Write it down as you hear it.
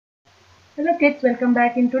Hello kids, welcome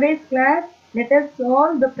back. In today's class, let us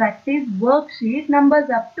solve the practice worksheet numbers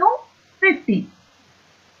up to 50.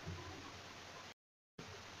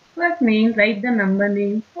 First name, write the number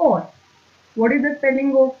name 4. What is the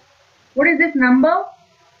spelling of, what is this number?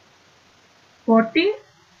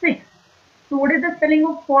 46. So what is the spelling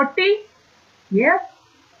of 40? Yes,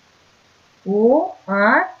 O-R-T-Y.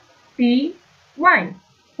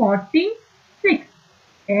 46.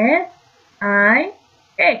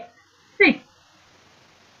 S-I-X. 6.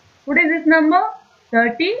 What is this number?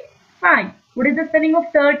 35. What is the spelling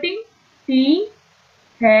of 30? T-H-I-R-T-Y.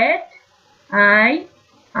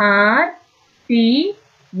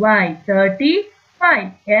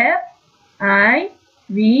 35. F-I-V-E.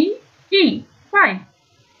 5.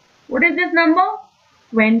 What is this number?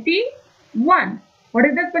 21. What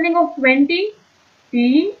is the spelling of 20?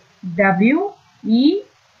 T-W-E-N-T-Y.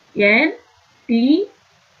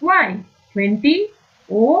 20.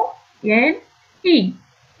 O-N-E.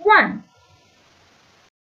 1.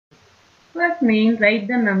 First name, write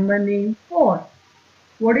the number name 4.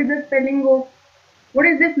 What is the spelling of, what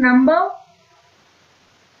is this number?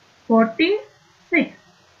 46.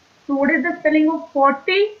 So what is the spelling of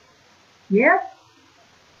 40? Yes.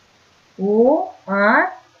 O-R-T-Y.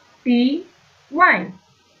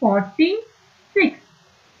 46.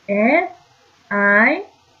 S-I-X.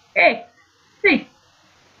 6.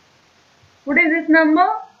 What is this number?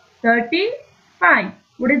 35.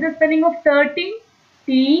 What is the spelling of 30?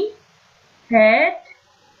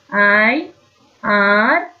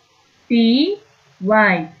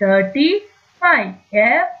 T-H-I-R-T-Y. 35.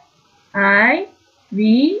 F-I-V-E.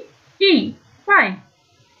 5.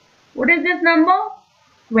 What is this number?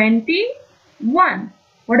 21.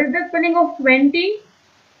 What is the spelling of 20?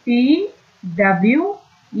 T-W-E-N-T-Y.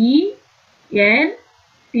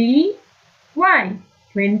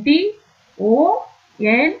 20.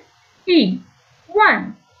 O-N-E.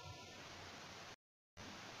 1.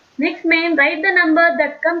 Next main, write the number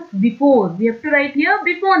that comes before. We have to write here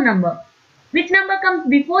before number. Which number comes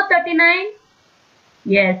before 39?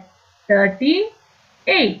 Yes,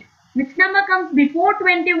 38. Which number comes before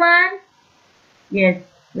 21? Yes,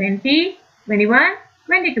 20, 21,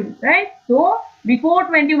 22, right? So, before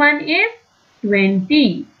 21 is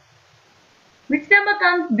 20. Which number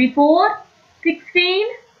comes before 16?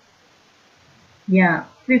 Yeah,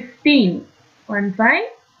 15. 1, 5,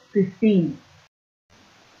 15.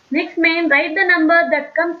 Next main, write the number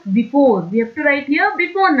that comes before. We have to write here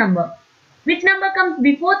before number. Which number comes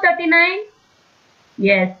before 39?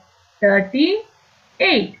 Yes,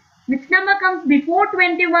 38. Which number comes before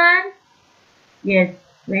 21? Yes,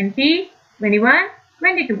 20, 21,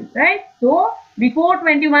 22, right? So, before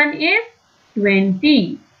 21 is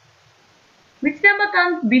 20. Which number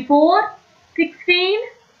comes before 16?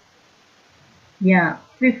 Yeah,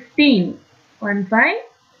 15. 1, 5,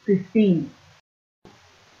 15.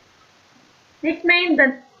 Next main,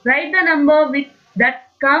 write the number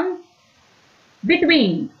that comes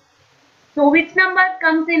between. So which number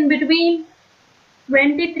comes in between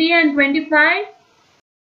 23 and 25?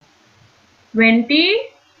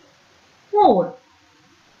 24.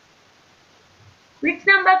 Which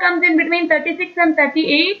number comes in between 36 and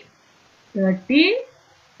 38?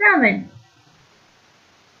 37.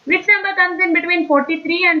 Which number comes in between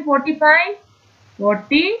 43 and 45?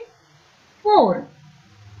 44.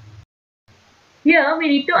 Here we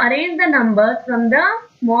need to arrange the numbers from the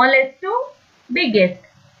smallest to biggest.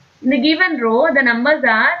 In the given row, the numbers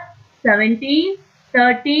are 17,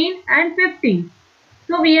 13 and 15.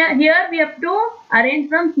 So here we have to arrange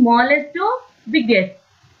from smallest to biggest.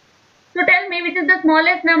 So tell me which is the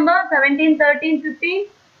smallest number? 17, 13, 15?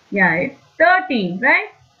 Yeah, it's 13,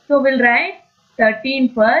 right? So we'll write 13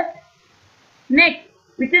 first. Next,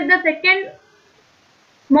 which is the second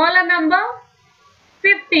smaller number?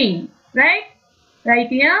 15, right? Right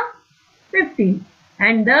here, 15.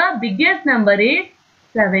 And the biggest number is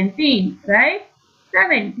 17, right?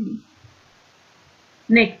 17.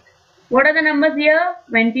 Next, what are the numbers here?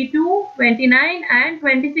 22, 29 and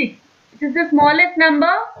 26. Which is the smallest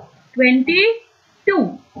number?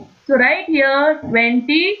 22. So write here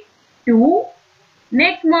 22.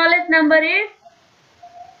 Next smallest number is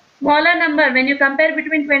smaller number. When you compare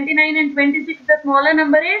between 29 and 26, the smaller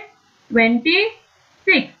number is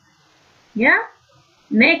 26. Yeah.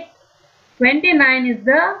 Next, 29 is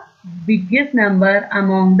the biggest number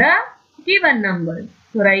among the given numbers.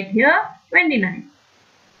 So write here 29.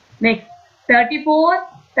 Next, 34,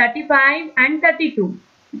 35 and 32.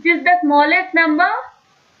 Which is the smallest number?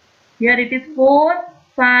 Here it is 4,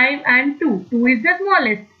 5 and 2. 2 is the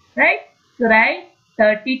smallest, right? So write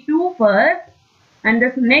 32 first and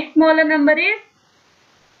the next smaller number is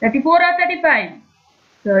 34 or 35?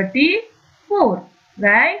 34,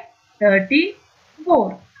 right?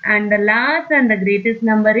 34. And the last and the greatest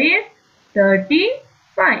number is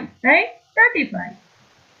 35, right? 35.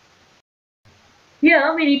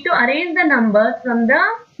 Here we need to arrange the numbers from the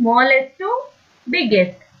smallest to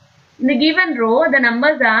biggest. In the given row, the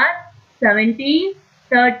numbers are 17,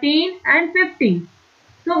 13 and 15.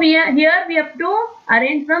 So here we have to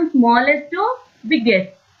arrange from smallest to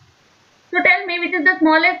biggest. So tell me, which is the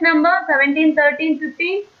smallest number? 17, 13,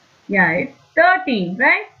 15? Yeah, it's 13,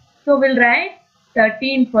 right? So we'll write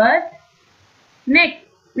 13 first. Next,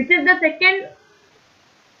 which is the second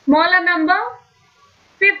smaller number?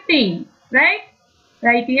 15, right?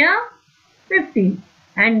 Right here, 15.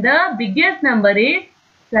 And the biggest number is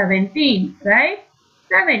 17, right?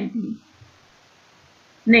 17.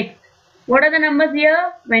 Next, what are the numbers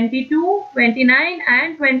here? 22, 29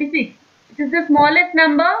 and 26. Which is the smallest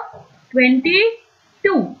number?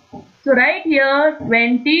 22. So write here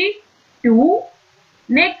 22.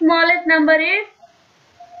 Next smallest number is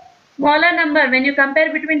smaller number. When you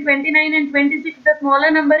compare between 29 and 26, the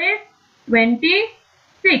smaller number is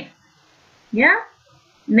 26. Yeah.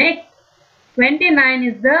 Next, 29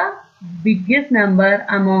 is the biggest number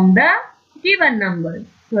among the given numbers.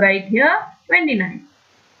 So write here 29.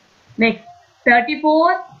 Next,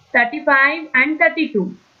 34, 35 and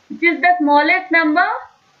 32. Which is the smallest number?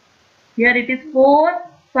 Here it is 4,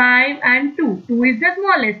 5 and 2. 2 is the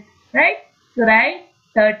smallest, right? So write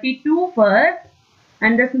 32 first.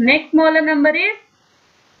 And the next smaller number is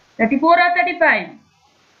 34 or 35?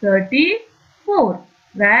 34,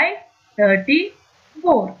 right?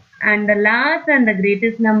 34. And the last and the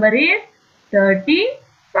greatest number is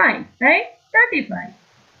 35, right? 35.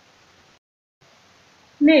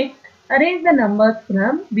 Next, arrange the numbers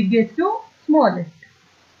from biggest to smallest.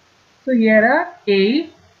 So here are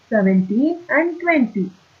 8, 17 and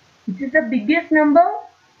 20. Which is the biggest number?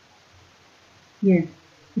 Yes,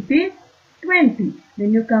 it is 20.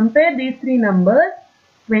 When you compare these three numbers,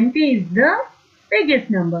 20 is the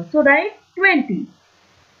biggest number. So write 20.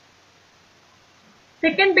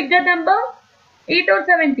 Second bigger number, 8 or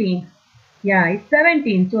 17? Yeah, it's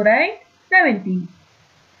 17. So write 17.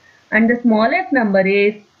 And the smallest number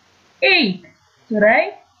is 8. So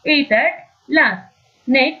write 8 at last.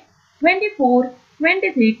 Next, 24,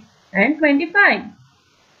 26 and 25.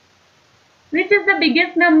 Which is the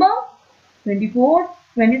biggest number? 24,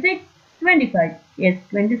 26, 25. Yes,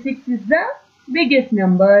 26 is the biggest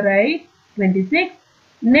number, right? 26.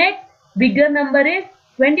 Next, bigger number is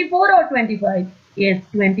 24 or 25? Yes,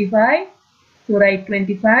 25. So write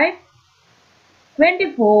 25.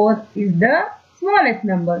 24 is the smallest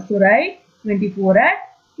number. So write 24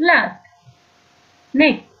 at last.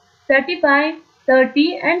 Next, 35,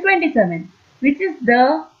 30 and 27. Which is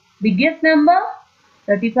the biggest number?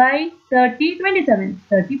 35, 30, 27.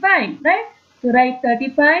 35, right? So write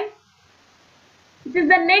 35. Which is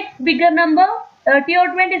the next bigger number? 30 or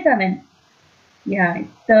 27? Yeah, it's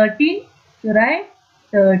 30. So write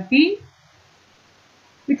 30.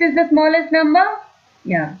 Which is the smallest number?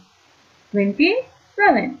 Yeah,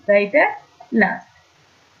 27. Write at last.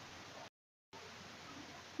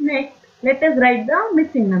 Next, let us write the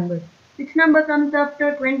missing numbers. Which number comes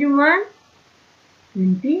after 21?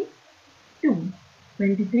 22.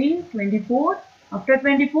 23, 24. After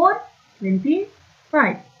 24,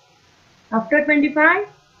 25. After 25,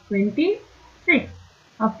 26.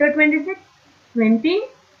 After 26,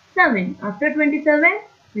 27. After 27,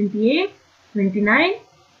 28, 29.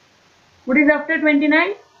 What is after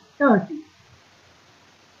 29? 30.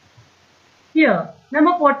 Here,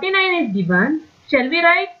 number 49 is given. Shall we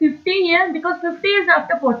write 50 here? Because 50 is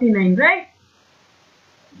after 49, right?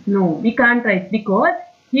 No, we can't write because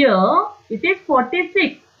here it is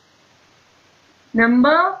 46.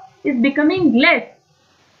 Number is becoming less.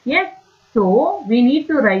 Yes. So, we need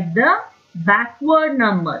to write the backward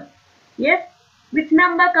number. Yes. Which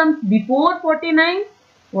number comes before 49?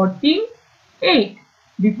 48.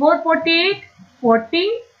 Before 48,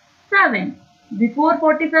 47. Before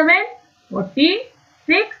 47,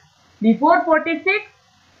 46. Before 46,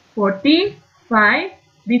 45.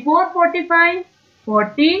 Before 45,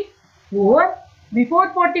 44.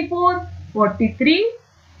 Before 44, 43.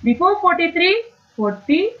 Before 43,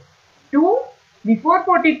 42. Before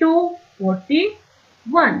 42,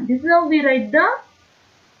 41. This is how we write the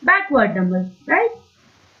backward numbers, right?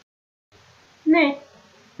 Next,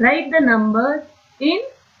 write the numbers in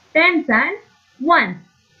tens and ones.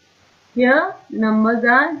 Here, numbers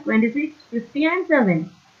are 26, 50 and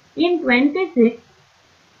 7. In 26,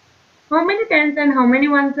 how many tens and how many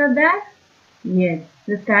ones are there? Yes,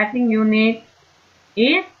 the starting unit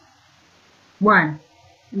is 1.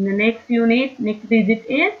 In the next unit, next digit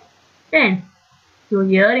is tens. So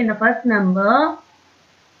here in the first number,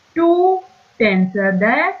 2 tens are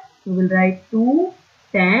there. We will write 2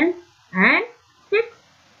 tens and 6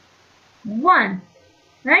 ones.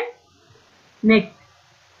 Right? Next,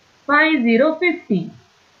 5 0 50.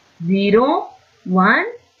 0 1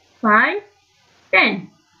 5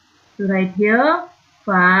 10. So write here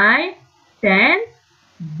 5 10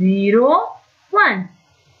 0 1.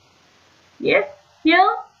 Yes,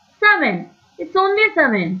 here 7. It's only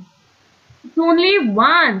 7. It's only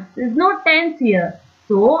ones. There's no tens here.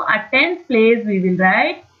 So at tens place we will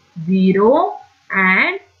write 0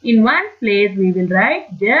 and in ones place we will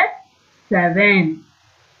write just 7.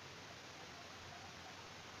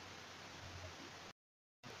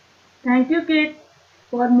 Thank you kids.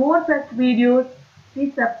 For more such videos,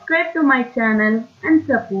 please subscribe to my channel and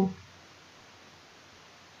support.